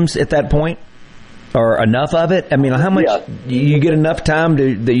teams at that point? Or enough of it? I mean, how much, you get enough time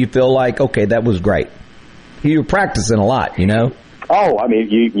that you feel like, okay, that was great? You were practicing a lot, Oh, I mean,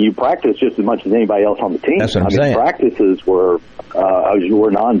 you practice just as much as anybody else on the team. That's what I'm saying. Practices were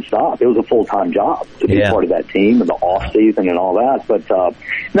nonstop. It was a full-time job to be part of that team in the off season and all that. But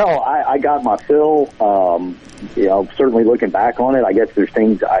no, I got my fill. Certainly looking back on it, I guess there's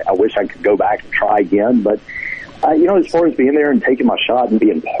things I wish I could go back and try again. But as far as being there and taking my shot and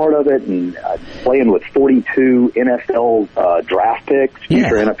being part of it, and playing with 42 NFL draft picks,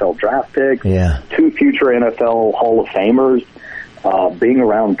 future NFL draft picks, 2 future NFL Hall of Famers. Being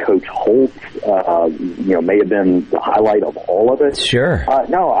around Coach Holtz, may have been the highlight of all of it. Sure.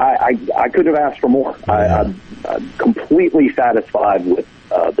 No, I couldn't have asked for more. I'm completely satisfied with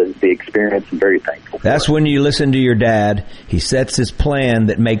the experience and very thankful. That's when you listen to your dad. He sets his plan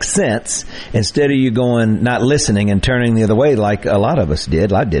that makes sense instead of you not listening and turning the other way like a lot of us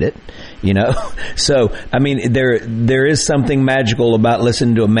did. I did it, So, I mean, there is something magical about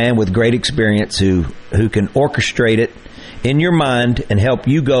listening to a man with great experience who can orchestrate it in your mind and help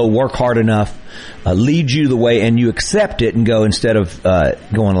you go work hard enough, lead you the way, and you accept it and go, instead of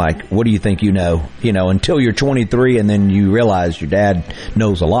going like, what do you think until you're 23 and then you realize your dad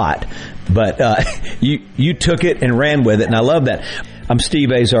knows a lot. But you took it and ran with it, and I love that. I'm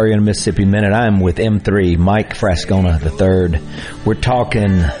Steve Azar in Mississippi Minute. I'm with M3, Mike Frascona III. We're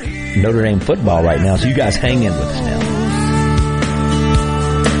talking Notre Dame football right now, so you guys hang in with us now.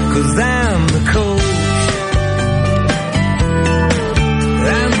 'Cause I'm the coach.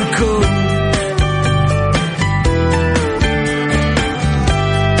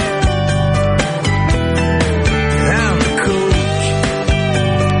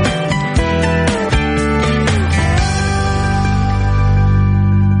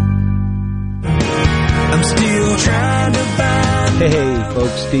 Hey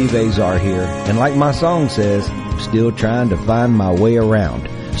folks, Steve Azar here, and like my song says, I'm still trying to find my way around.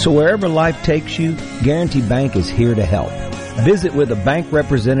 So wherever life takes you, Guaranty Bank is here to help. Visit with a bank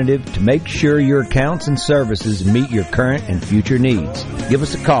representative to make sure your accounts and services meet your current and future needs. Give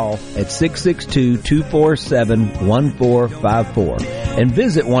us a call at 662-247-1454 and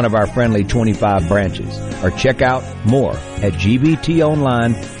visit one of our friendly 25 branches, or check out more at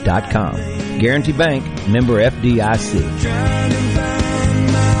gbtonline.com. Guaranty Bank, member FDIC.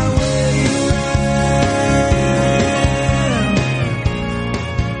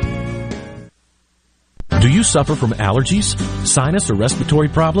 Do you suffer from allergies, sinus, or respiratory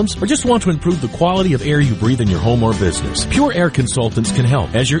problems, or just want to improve the quality of air you breathe in your home or business? Pure Air Consultants can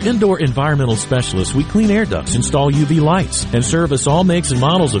help. As your indoor environmental specialist, we clean air ducts, install UV lights, and service all makes and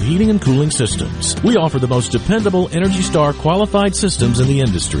models of heating and cooling systems. We offer the most dependable Energy Star qualified systems in the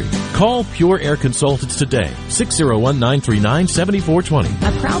industry. Call Pure Air Consultants today, 601-939-7420.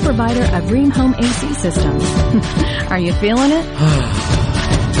 A proud provider of Rheem Home AC systems. Are you feeling it?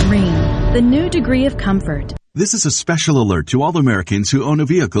 Dream, the new degree of comfort. This is a special alert to all Americans who own a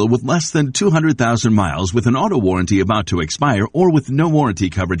vehicle with less than 200,000 miles with an auto warranty about to expire or with no warranty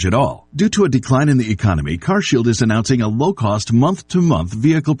coverage at all. Due to a decline in the economy, CarShield is announcing a low-cost month-to-month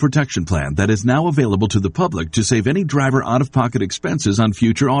vehicle protection plan that is now available to the public to save any driver out-of-pocket expenses on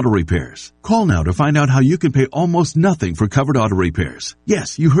future auto repairs. Call now to find out how you can pay almost nothing for covered auto repairs.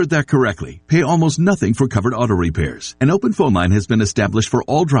 Yes, you heard that correctly. Pay almost nothing for covered auto repairs. An open phone line has been established for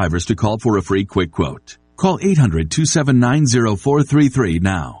all drivers to call for a free quick quote. Call 800-279-0433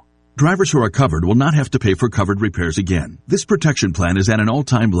 now. Drivers who are covered will not have to pay for covered repairs again. This protection plan is at an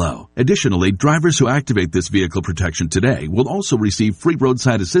all-time low. Additionally, drivers who activate this vehicle protection today will also receive free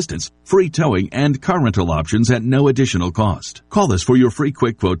roadside assistance, free towing, and car rental options at no additional cost. Call us for your free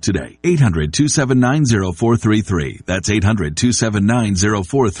quick quote today. 800-279-0433. That's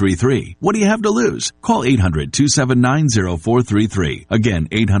 800-279-0433. What do you have to lose? Call 800-279-0433. Again,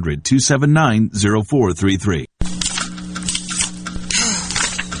 800-279-0433.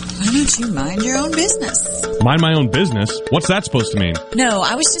 Why don't you mind your own business? Mind my own business? What's that supposed to mean? No,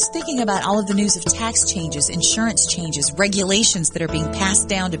 I was just thinking about all of the news of tax changes, insurance changes, regulations that are being passed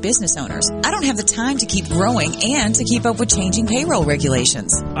down to business owners. I don't have the time to keep growing and to keep up with changing payroll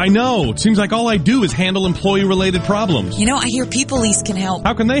regulations. I know. It seems like all I do is handle employee-related problems. You know, I hear PeopleLease can help.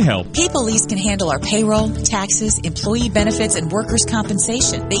 How can they help? PeopleLease can handle our payroll, taxes, employee benefits, and workers'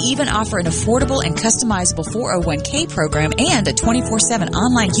 compensation. They even offer an affordable and customizable 401k program and a 24/7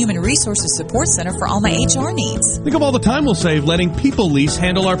 online human resources support center for all my HR needs. Think of all the time we'll save letting PeopleLease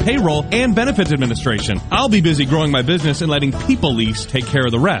handle our payroll and benefits administration. I'll be busy growing my business and letting PeopleLease take care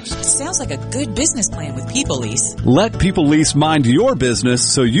of the rest. Sounds like a good business plan with PeopleLease. Let PeopleLease mind your business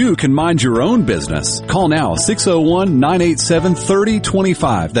so you can mind your own business. Call now,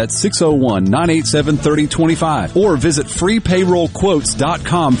 601-987-3025. That's 601-987-3025. Or visit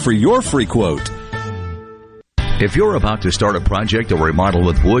freepayrollquotes.com for your free quote. If you're about to start a project or remodel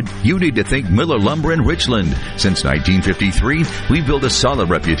with wood, you need to think Miller Lumber in Richland. Since 1953, we've built a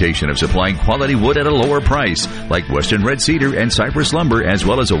solid reputation of supplying quality wood at a lower price, like Western Red Cedar and Cypress Lumber, as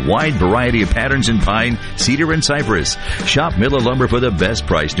well as a wide variety of patterns in pine, cedar, and cypress. Shop Miller Lumber for the best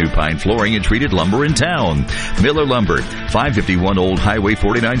price new pine flooring and treated lumber in town. Miller Lumber, 551 Old Highway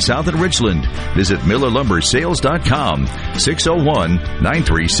 49 South in Richland. Visit MillerLumberSales.com,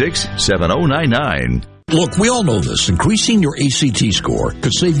 601-936-7099. Look, we all know this. Increasing your ACT score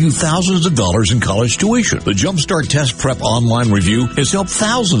could save you thousands of dollars in college tuition. The Jumpstart Test Prep online review has helped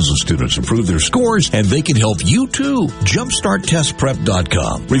thousands of students improve their scores, and they can help you too.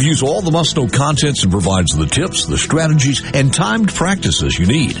 JumpstartTestPrep.com reviews all the must-know contents and provides the tips, the strategies, and timed practices you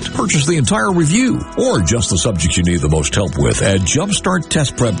need. Purchase the entire review or just the subjects you need the most help with at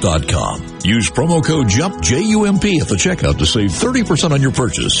JumpstartTestPrep.com. Use promo code JUMP, J-U-M-P at the checkout to save 30% on your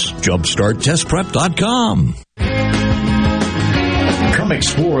purchase. JumpstartTestPrep.com. Come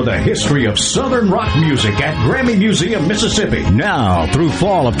explore the history of Southern rock music at Grammy Museum, Mississippi. Now, through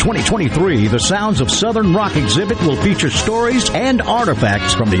fall of 2023, the Sounds of Southern Rock exhibit will feature stories and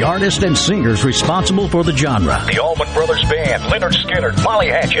artifacts from the artists and singers responsible for the genre. The Allman Brothers Band, Leonard Skinner, Molly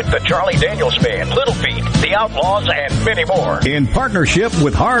Hatchet, the Charlie Daniels Band, Little Feat, the Outlaws, and many more. In partnership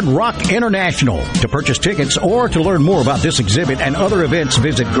with Hard Rock International. To purchase tickets or to learn more about this exhibit and other events,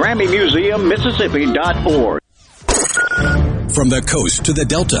 visit GrammyMuseumMississippi.org. From the coast to the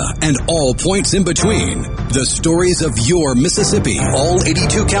Delta and all points in between, the stories of your Mississippi, all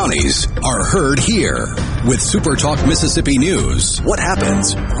 82 counties, are heard here. With Super Talk Mississippi News, what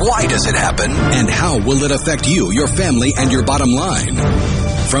happens? Why does it happen? And how will it affect you, your family, and your bottom line?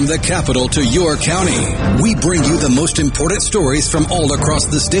 From the capital to your county, we bring you the most important stories from all across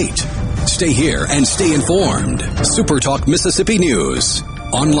the state. Stay here and stay informed. Super Talk Mississippi News.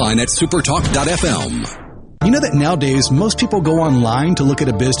 Online at supertalk.fm. You know that nowadays most people go online to look at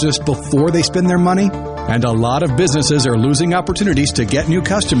a business before they spend their money? And a lot of businesses are losing opportunities to get new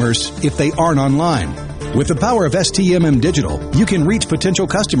customers if they aren't online. With the power of STMM Digital, you can reach potential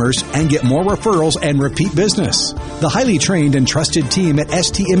customers and get more referrals and repeat business. The highly trained and trusted team at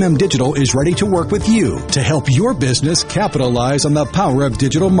STMM Digital is ready to work with you to help your business capitalize on the power of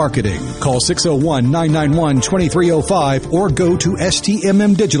digital marketing. Call 601-991-2305 or go to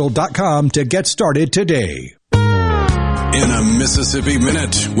stmmdigital.com to get started today. In a Mississippi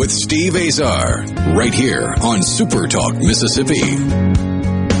Minute with Steve Azar, right here on Super Talk Mississippi.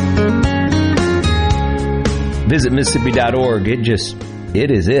 Visit Mississippi.org. It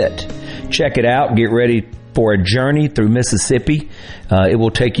is it. Check it out. Get ready for a journey through Mississippi. It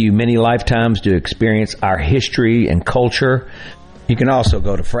will take you many lifetimes to experience our history and culture. You can also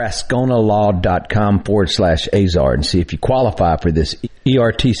go to frasconalaw.com/Azar and see if you qualify for this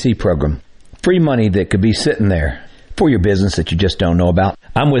ERTC program. Free money that could be sitting there for your business that you just don't know about.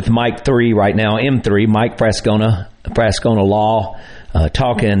 I'm with Mike 3 right now, M3, Mike Frascona Law,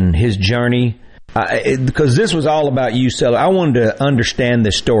 talking his journey. Because this was all about you, Seller. I wanted to understand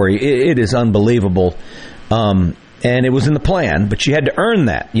this story. It is unbelievable. And it was in the plan, but you had to earn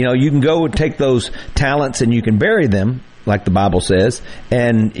that. You know, you can go and take those talents and you can bury them, like the Bible says,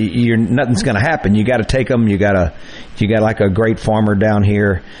 and nothing's going to happen. You got to take them. You got like a great farmer down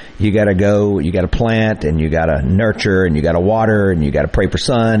here. You got to go. You got to plant, and you got to nurture, and you got to water, and you got to pray for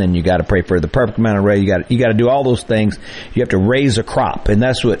sun, and you got to pray for the perfect amount of rain. You got to do all those things. You have to raise a crop, and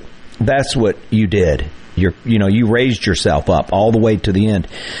that's what you did. You raised yourself up all the way to the end.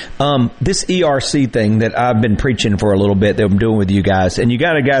 This ERC thing that I've been preaching for a little bit that I'm doing with you guys, and you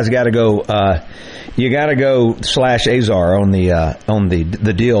got to go /Azar on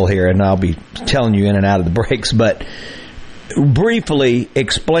the deal here, and I'll be telling you in and out of the breaks. But briefly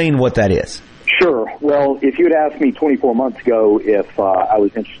explain what that is. Sure. Well, if you had asked me 24 months ago if I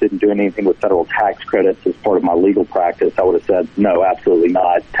was interested in doing anything with federal tax credits as part of my legal practice, I would have said, no, absolutely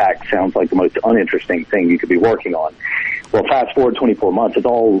not. Tax sounds like the most uninteresting thing you could be working on. Well, fast forward 24 months,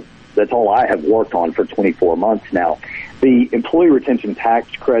 that's all I have worked on for 24 months now. The Employee Retention Tax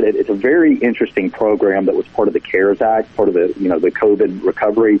Credit is a very interesting program that was part of the CARES Act, part of the COVID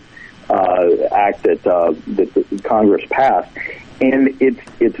Recovery Act that Congress passed. And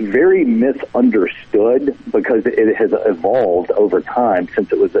it's very misunderstood because it has evolved over time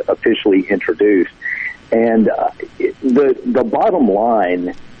since it was officially introduced. And the bottom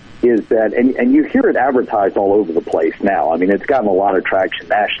line is that, and you hear it advertised all over the place now. I mean, it's gotten a lot of traction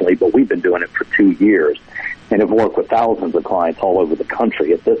nationally, but we've been doing it for 2 years and have worked with thousands of clients all over the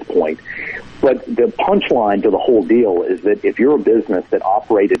country at this point. But the punchline to the whole deal is that if you're a business that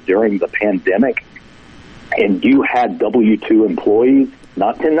operated during the pandemic, and you had W-2 employees,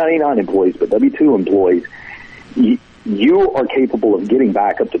 not 1099 employees, but W-2 employees, you are capable of getting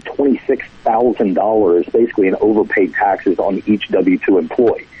back up to $26,000 basically in overpaid taxes on each W-2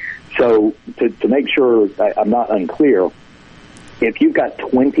 employee. So to make sure I'm not unclear, if you've got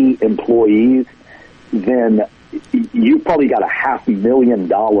 20 employees, then you've probably got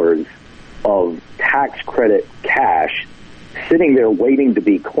 $500,000 of tax credit cash sitting there waiting to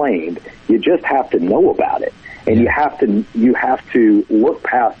be claimed. You just have to know about it, and you have to look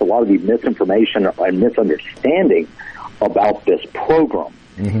past a lot of the misinformation and misunderstanding about this program.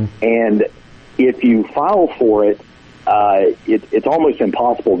 Mm-hmm. And if you file for it, it's almost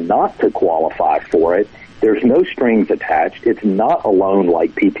impossible not to qualify for it. There's no strings attached. It's not a loan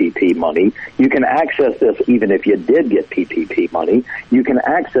like PPP money. You can access this even if you did get PPP money. You can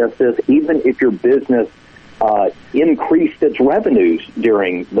access this even if your business increased its revenues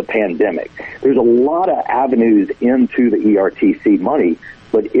during the pandemic. There's a lot of avenues into the ERTC money,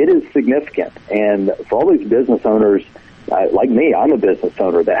 but it is significant. And for all these business owners, like me, I'm a business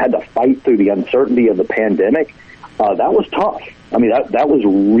owner that had to fight through the uncertainty of the pandemic. That was tough. I mean, that was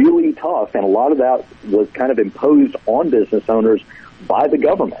really tough, and a lot of that was kind of imposed on business owners by the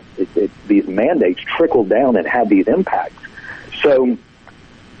government. These mandates trickled down and had these impacts. So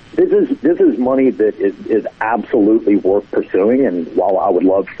this is money that is absolutely worth pursuing, and while I would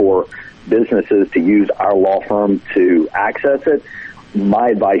love for businesses to use our law firm to access it, my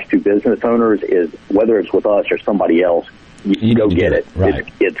advice to business owners is whether it's with us or somebody else, you go get it. Right.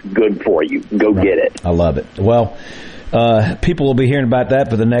 It's good for you. Go get it. I love it. Well, people will be hearing about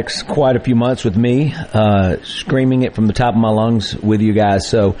that for the next quite a few months with me, screaming it from the top of my lungs with you guys.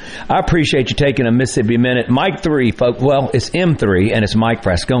 So I appreciate you taking a Mississippi Minute. Mike 3, folks. Well, it's M3, and it's Mike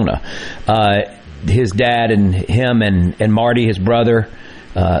Frascona. His dad and him and Marty, his brother,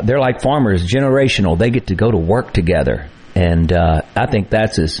 they're like farmers, generational. They get to go to work together. And I think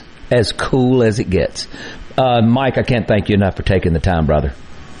that's as cool as it gets. Mike, I can't thank you enough for taking the time, brother.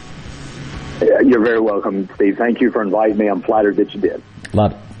 You're very welcome, Steve. Thank you for inviting me. I'm flattered that you did.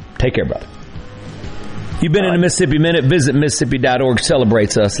 Love it. Take care, brother. You've been in a Mississippi Minute. Visit Mississippi.org.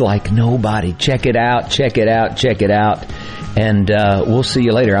 Celebrates us like nobody. Check it out. Check it out. Check it out. And we'll see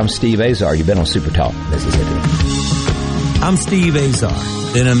you later. I'm Steve Azar. You've been on Super Talk Mississippi. I'm Steve Azar.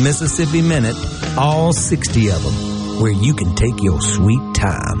 In a Mississippi Minute, all 60 of them, where you can take your sweet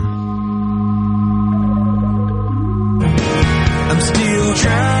time. I'm still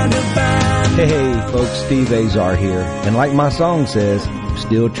trying to find... Hey, folks, Steve Azar here. And like my song says, I'm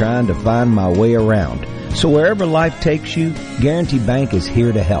still trying to find my way around. So wherever life takes you, Guarantee Bank is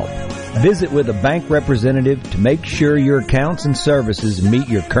here to help. Visit with a bank representative to make sure your accounts and services meet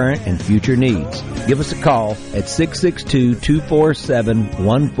your current and future needs. Give us a call at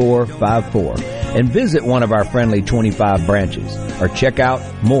 662-247-1454 and visit one of our friendly 25 branches or check out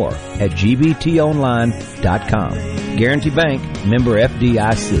more at gbtonline.com. Guarantee Bank, member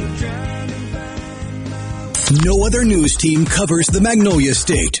FDIC. No other news team covers the Magnolia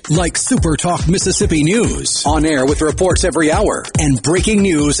State like Super Talk Mississippi News. On air with reports every hour and breaking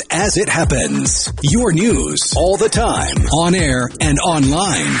news as it happens. Your news all the time. On air and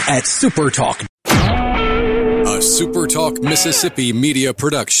online at Super Talk. A Super Talk Mississippi media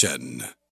production.